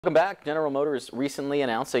Welcome back. General Motors recently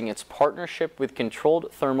announcing its partnership with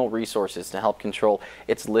Controlled Thermal Resources to help control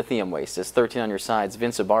its lithium waste. As 13 on your sides,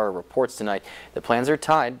 Vince Ibarra reports tonight the plans are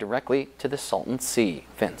tied directly to the Salton Sea.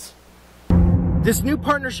 Vince. This new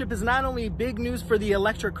partnership is not only big news for the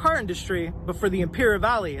electric car industry, but for the Imperial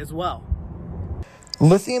Valley as well.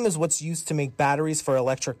 Lithium is what's used to make batteries for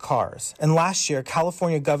electric cars. And last year,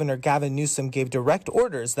 California Governor Gavin Newsom gave direct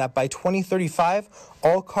orders that by 2035,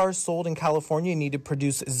 all cars sold in California need to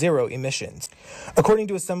produce zero emissions. According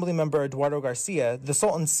to Assemblymember Eduardo Garcia, the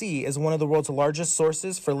Salton Sea is one of the world's largest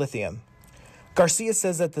sources for lithium. Garcia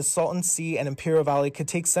says that the Salton Sea and Imperial Valley could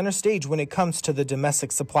take center stage when it comes to the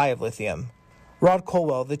domestic supply of lithium. Rod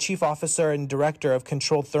Colwell, the chief officer and director of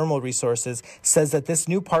Controlled Thermal Resources, says that this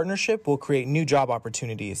new partnership will create new job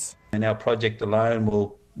opportunities. And our project alone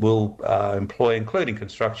will employ, including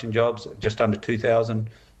construction jobs, just under 2,000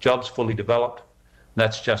 jobs fully developed.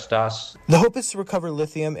 That's just us. The hope is to recover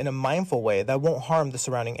lithium in a mindful way that won't harm the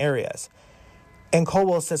surrounding areas. And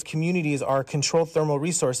Colwell says communities are Controlled Thermal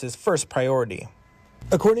Resources' first priority.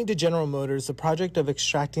 According to General Motors, the project of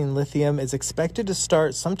extracting lithium is expected to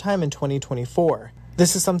start sometime in 2024.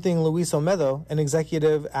 This is something Luis Olmedo, an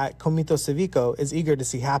executive at Comito Civico, is eager to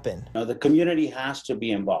see happen. The community has to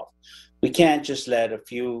be involved. We can't just let a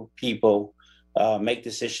few people make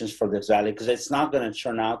decisions for this valley because it's not going to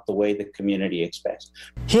turn out the way the community expects.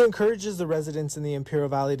 He encourages the residents in the Imperial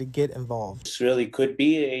Valley to get involved. This really could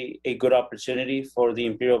be a good opportunity for the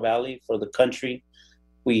Imperial Valley, for the country.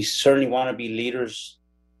 We certainly want to be leaders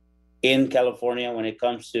in California when it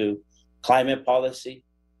comes to climate policy.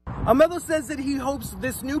 Olmedo says that he hopes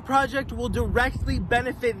this new project will directly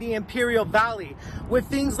benefit the Imperial Valley with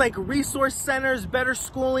things like resource centers, better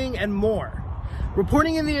schooling, and more.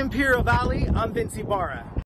 Reporting in the Imperial Valley, I'm Vince Ibarra.